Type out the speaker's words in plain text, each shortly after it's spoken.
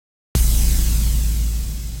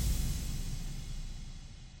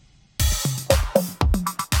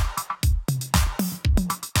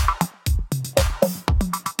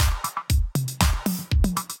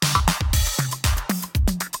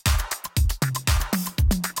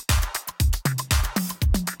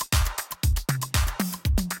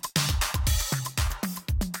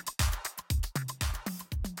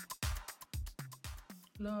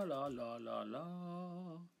la la la la la.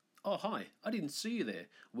 Oh, hi, I didn't see you there.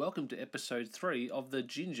 Welcome to episode 3 of the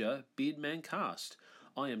Ginger Beardman cast.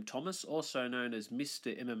 I am Thomas, also known as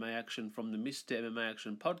Mr. MMA Action from the Mr. MMA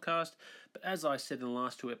Action podcast. But as I said in the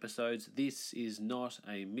last 2 episodes, this is not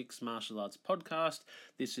a mixed martial arts podcast.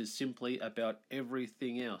 This is simply about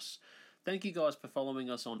everything else. Thank you guys for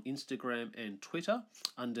following us on Instagram and Twitter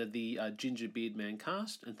under the Ginger Beardman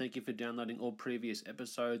cast, and thank you for downloading all previous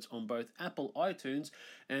episodes on both Apple iTunes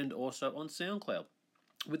and also on SoundCloud.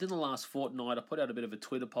 Within the last fortnight, I put out a bit of a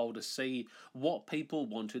Twitter poll to see what people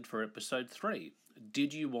wanted for episode 3.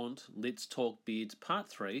 Did you want Let's Talk Beards Part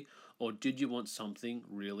 3, or did you want something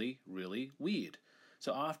really, really weird?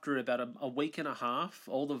 So after about a week and a half,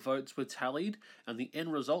 all the votes were tallied, and the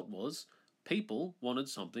end result was people wanted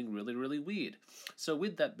something really, really weird. So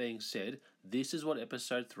with that being said, this is what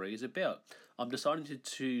episode 3 is about. I'm deciding to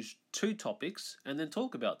choose 2 topics and then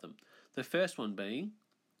talk about them. The first one being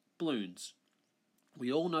balloons.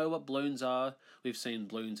 We all know what balloons are. We've seen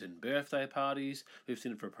balloons in birthday parties. We've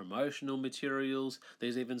seen it for promotional materials.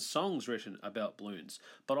 There's even songs written about balloons.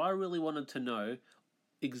 But I really wanted to know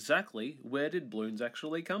exactly where did balloons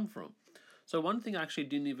actually come from. So one thing I actually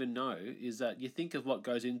didn't even know is that you think of what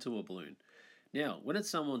goes into a balloon. Now, when it's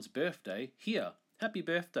someone's birthday, here, happy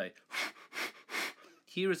birthday.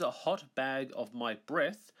 Here is a hot bag of my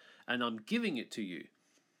breath, and I'm giving it to you.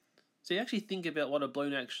 So you actually think about what a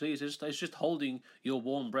balloon actually is. It's just holding your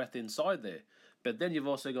warm breath inside there. But then you've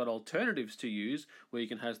also got alternatives to use where you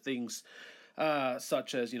can have things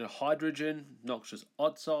such as hydrogen, noxious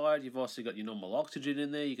oxide. You've also got your normal oxygen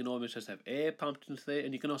in there. You can almost just have air pumped into there,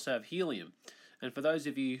 and you can also have helium. And for those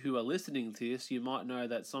of you who are listening to this, you might know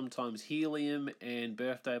that sometimes helium and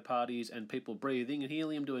birthday parties and people breathing and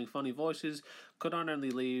helium doing funny voices could not only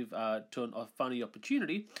lead to a funny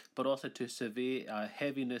opportunity, but also to severe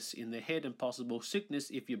heaviness in the head and possible sickness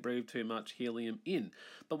if you breathe too much helium in.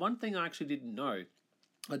 But one thing I actually didn't know,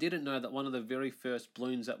 I didn't know that one of the very first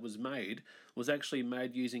balloons that was actually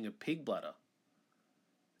made using a pig bladder.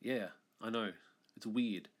 Yeah, I know, it's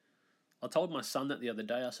weird. I told my son that the other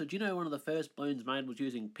day. I said, one of the first balloons made was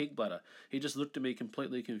using pig bladder. He just looked at me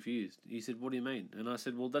completely confused. He said, what do you mean? And I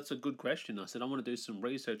said, well, that's a good question. I said, I want to do some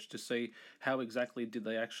research to see how exactly did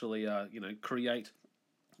they actually, create,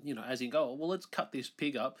 as in go, well, let's cut this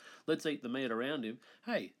pig up. Let's eat the meat around him.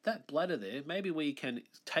 Hey, that bladder there, maybe we can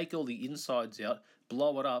take all the insides out,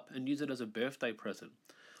 blow it up, and use it as a birthday present.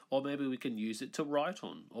 Or maybe we can use it to write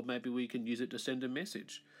on. Or maybe we can use it to send a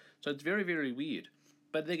message. So it's very, very weird.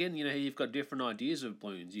 But again, you've got different ideas of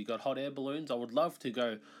balloons. You've got hot air balloons. I would love to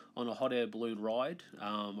go on a hot air balloon ride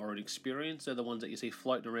or an experience. They're the ones that you see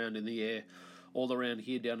floating around in the air all around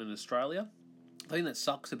here down in Australia. The thing that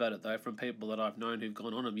sucks about it, though, from people that I've known who've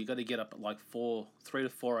gone on them, you've got to get up at like 3 to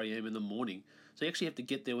 4 a.m. in the morning. So you actually have to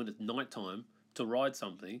get there when it's nighttime to ride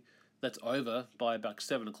something that's over by about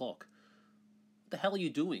 7 o'clock. What the hell are you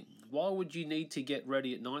doing? Why would you need to get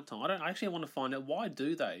ready at nighttime? I actually want to find out, why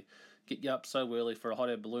do they get you up so early for a hot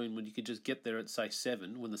air balloon when you could just get there at, say,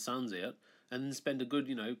 7 when the sun's out and then spend a good,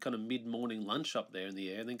 kind of mid-morning lunch up there in the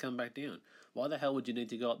air and then come back down? Why the hell would you need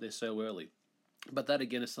to go up there so early? But that,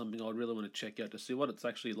 again, is something I really want to check out to see what it's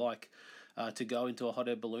actually like to go into a hot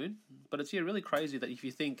air balloon. But it's really crazy that if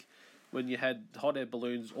you think when you had hot air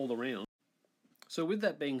balloons all around. So with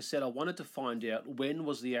that being said, I wanted to find out when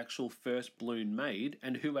was the actual first balloon made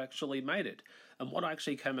and who actually made it. And what I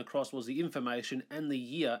actually came across was the information and the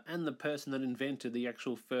year and the person that invented the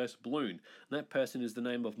actual first balloon. And that person is the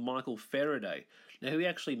name of Michael Faraday. Now, he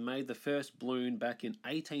actually made the first balloon back in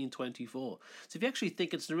 1824. So if you actually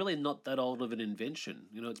think, it's really not that old of an invention.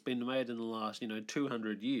 It's been made in the last,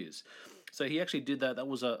 200 years. So he actually did that. That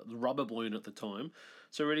was a rubber balloon at the time.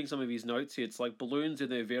 So reading some of his notes here, it's like balloons in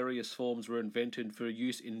their various forms were invented for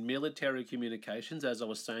use in military communications, as I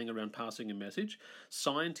was saying, around passing a message,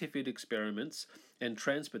 scientific experiments, and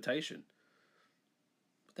transportation.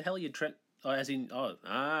 What the hell are you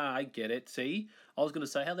I get it. See? I was going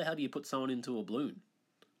to say, how the hell do you put someone into a balloon?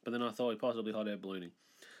 But then I thought possibly hot air ballooning.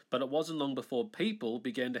 But it wasn't long before people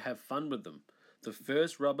began to have fun with them. The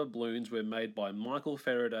first rubber balloons were made by Michael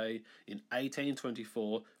Faraday in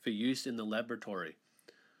 1824 for use in the laboratory.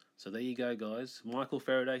 So there you go, guys. Michael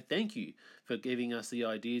Faraday, thank you for giving us the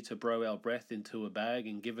idea to blow our breath into a bag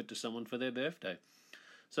and give it to someone for their birthday.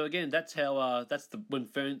 So again, that's how when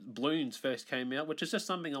balloons first came out, which is just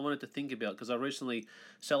something I wanted to think about because I recently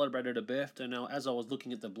celebrated a birthday. Now, as I was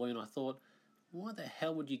looking at the balloon, I thought, why the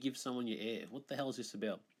hell would you give someone your air? What the hell is this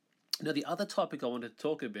about? Now, the other topic I want to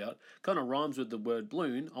talk about kind of rhymes with the word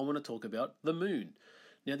balloon. I want to talk about the moon.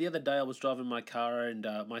 Now, the other day I was driving my car and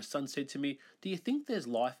my son said to me, do you think there's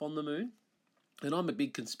life on the moon? And I'm a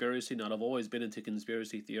big conspiracy nut. I've always been into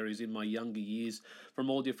conspiracy theories in my younger years, from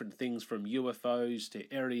all different things from UFOs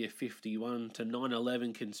to Area 51 to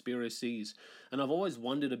 9/11 conspiracies. And I've always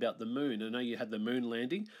wondered about the moon. I know you had the moon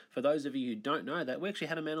landing. For those of you who don't know that, we actually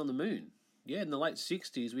had a man on the moon. Yeah, in the late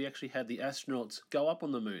 60s, we actually had the astronauts go up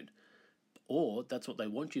on the moon. Or that's what they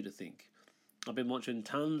want you to think. I've been watching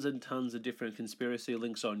tons and tons of different conspiracy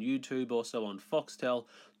links on YouTube, also on Foxtel,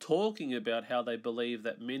 talking about how they believe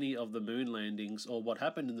that many of the moon landings, or what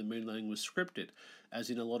happened in the moon landing, was scripted,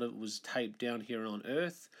 as in a lot of it was taped down here on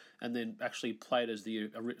Earth and then actually played as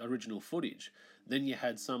the original footage. Then you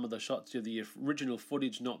had some of the shots of the original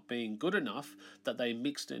footage not being good enough that they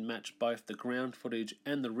mixed and matched both the ground footage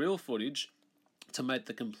and the real footage to make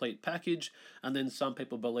the complete package. And then some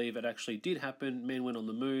people believe it actually did happen. Men went on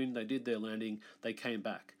the moon, they did their landing, they came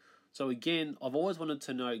back. So again, I've always wanted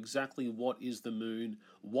to know exactly what is the moon,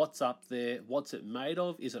 what's up there, what's it made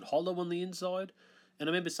of, is it hollow on the inside? And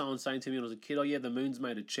I remember someone saying to me when I was a kid, oh yeah, the moon's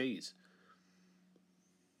made of cheese.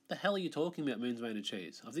 The hell are you talking about, moon's made of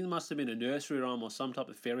cheese? I think it must have been a nursery rhyme or some type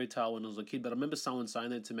of fairy tale when I was a kid, but I remember someone saying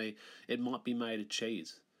that to me, it might be made of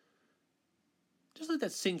cheese. Just let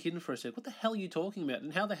that sink in for a sec. What the hell are you talking about?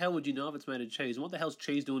 And how the hell would you know if it's made of cheese? And what the hell's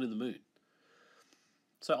cheese doing in the moon?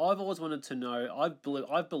 So I've always wanted to know.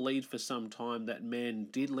 I've believed for some time that man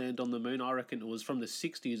did land on the moon. I reckon it was from the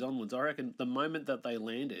 60s onwards. I reckon the moment that they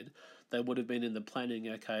landed, they would have been in the planning,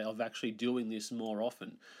 okay, of actually doing this more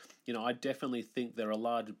often. You know, I definitely think there are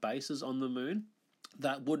large bases on the moon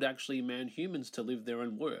that would actually man humans to live there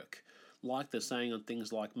and work, like they're saying on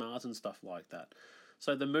things like Mars and stuff like that.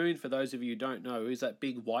 So the moon, for those of you who don't know, is that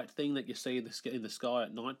big white thing that you see in the sky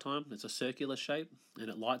at night time. It's a circular shape and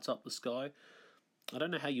it lights up the sky. I don't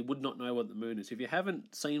know how you would not know what the moon is. If you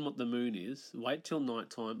haven't seen what the moon is, wait till night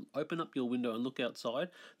time, open up your window and look outside.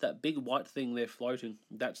 That big white thing there floating,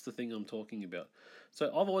 that's the thing I'm talking about. So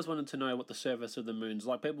I've always wanted to know what the surface of the moon's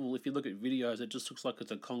like. People, if you look at videos, it just looks like it's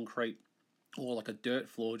a concrete or like a dirt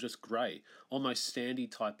floor, just grey, almost sandy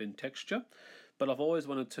type in texture. But I've always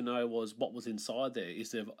wanted to know was what was inside there. Is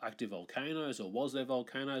there active volcanoes, or was there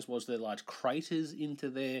volcanoes? Was there large craters into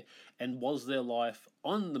there? And was there life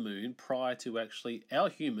on the moon prior to actually our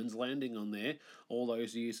humans landing on there all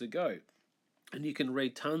those years ago? And you can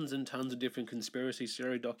read tons and tons of different conspiracy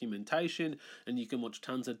theory documentation, and you can watch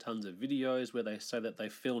tons and tons of videos where they say that they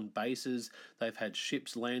filmed bases, they've had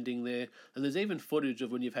ships landing there, and there's even footage of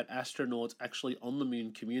when you've had astronauts actually on the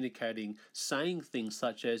moon communicating, saying things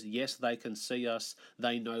such as, yes, they can see us,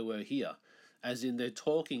 they know we're here. As in, they're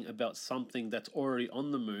talking about something that's already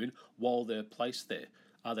on the moon while they're placed there.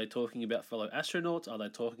 Are they talking about fellow astronauts? Are they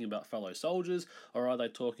talking about fellow soldiers? Or are they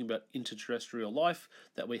talking about interterrestrial life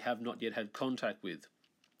that we have not yet had contact with?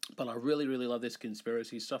 But I really, really love this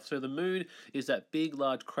conspiracy stuff. So the moon is that big,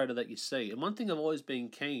 large crater that you see. And one thing I've always been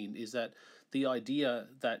keen is that the idea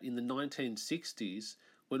that in the 1960s,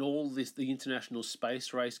 when all the international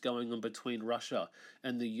space race going on between Russia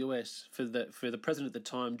and the US, for the president at the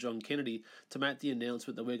time, John Kennedy, to make the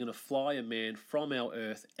announcement that we're going to fly a man from our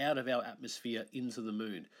Earth out of our atmosphere into the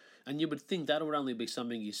moon. And you would think that would only be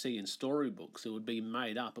something you see in storybooks. It would be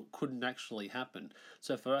made up. It couldn't actually happen.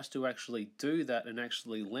 So for us to actually do that and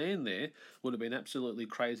actually land there would have been absolutely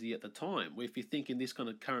crazy at the time. If you think in this kind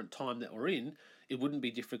of current time that we're in, it wouldn't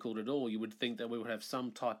be difficult at all. You would think that we would have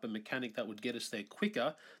some type of mechanic that would get us there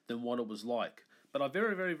quicker than what it was like. But I'm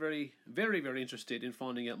very interested in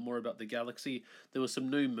finding out more about the galaxy. There were some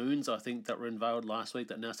new moons, I think, that were unveiled last week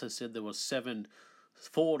that NASA said there were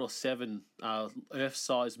 4 or 7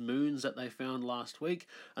 Earth-sized moons that they found last week,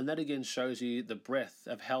 and that again shows you the breadth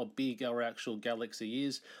of how big our actual galaxy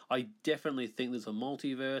is. I definitely think there's a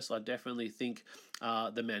multiverse. I definitely think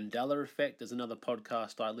the Mandela Effect. There's another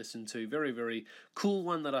podcast I listened to, very cool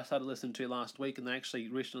one that I started listening to last week, and they actually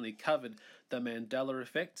recently covered the Mandela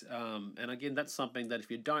Effect. And again, that's something that if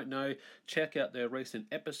you don't know, check out their recent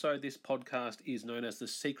episode. This podcast is known as the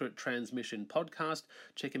Secret Transmission Podcast.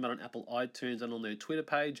 Check them out on Apple iTunes and on their Twitter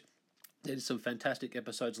page. They did some fantastic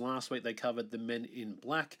episodes last week. They covered the Men in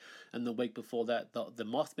Black, and the week before that, the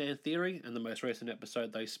Mothman Theory, and the most recent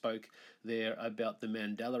episode they spoke there about the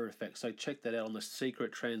Mandela Effect. So check that out on the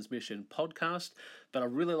Secret Transmission Podcast. But I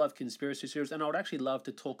really love conspiracy theories, and I would actually love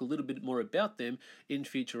to talk a little bit more about them in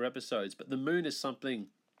future episodes. But the moon is something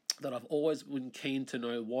that I've always been keen to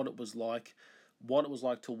know what it was like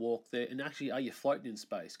to walk there, and actually, are you floating in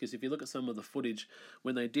space? Because if you look at some of the footage,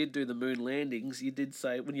 when they did do the moon landings, you did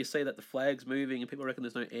say, when you see that the flag's moving and people reckon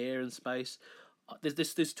there's no air in space,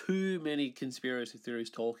 there's too many conspiracy theories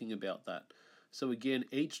talking about that. So again,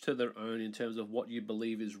 each to their own in terms of what you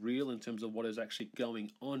believe is real, in terms of what is actually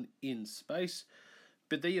going on in space.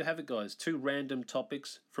 But there you have it, guys. 2 random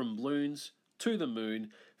topics from balloons to the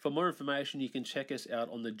moon. For more information, you can check us out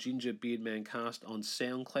on the Ginger Beard Man Cast on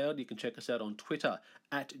SoundCloud. You can check us out on Twitter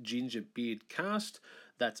at GingerBeardCast.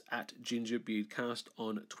 That's at GingerBeardCast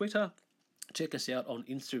on Twitter. Check us out on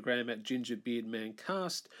Instagram at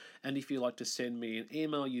GingerBeardManCast. And if you'd like to send me an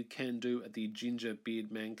email, you can do at the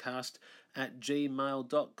GingerBeardManCast at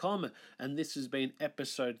gmail.com. And this has been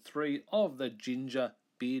episode 3 of the Ginger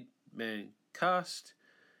Beard Man Cast.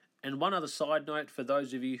 And one other side note for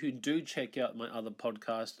those of you who do check out my other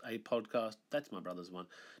podcast, that's my brother's one.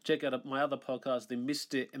 Check out my other podcast, the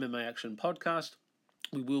Mr. MMA Action Podcast.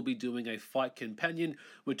 We will be doing a fight companion,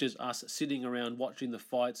 which is us sitting around watching the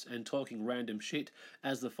fights and talking random shit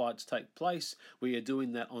as the fights take place. We are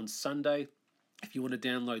doing that on Sunday. If you want to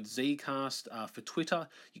download Zcast for Twitter,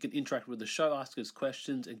 you can interact with the show, ask us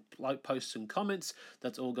questions, and post some comments.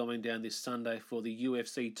 That's all going down this Sunday for the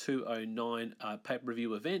UFC 209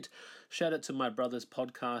 pay-per-view event. Shout out to my brother's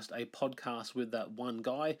podcast, A Podcast with That One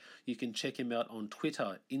Guy. You can check him out on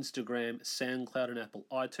Twitter, Instagram, SoundCloud, and Apple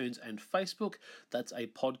iTunes and Facebook. That's A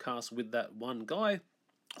Podcast with That One Guy.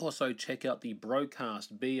 Also, check out the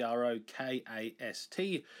Brokast, Brokast.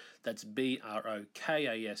 That's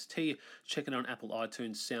Brokast. Check it out on Apple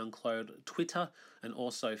iTunes, SoundCloud, Twitter, and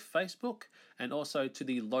also Facebook. And also to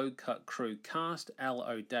the Low Cut Crew Cast,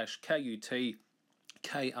 LO-KUT.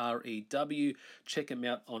 KREW. Check them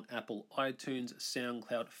out on Apple iTunes,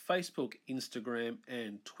 SoundCloud, Facebook, Instagram,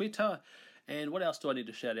 and Twitter. And what else do I need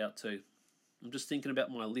to shout out to? I'm just thinking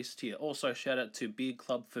about my list here. Also, shout out to Beard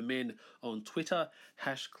Club for Men on Twitter,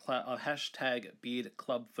 hashtag Beard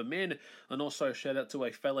Club for Men. And also, shout out to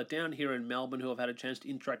a fella down here in Melbourne who I've had a chance to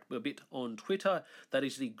interact with a bit on Twitter. That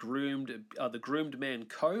is the Groomed Man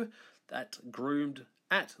Co. At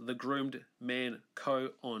the Groomed Man Co.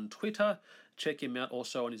 on Twitter. Check him out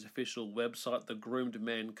also on his official website, The Groomed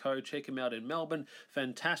Man Co. Check him out in Melbourne.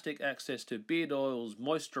 Fantastic access to beard oils,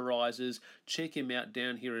 moisturizers. Check him out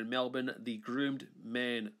down here in Melbourne, The Groomed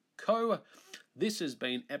Man Co. This has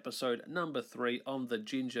been episode number 3 on the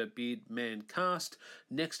Ginger Beard Man Cast.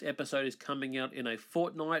 Next episode is coming out in a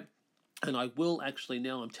fortnight. And I will actually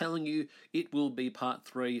now, I'm telling you, it will be part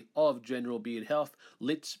 3 of General Beard Health.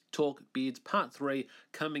 Let's Talk Beards part 3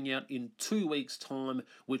 coming out in 2 weeks' time,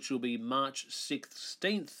 which will be March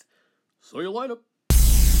 16th. See you later.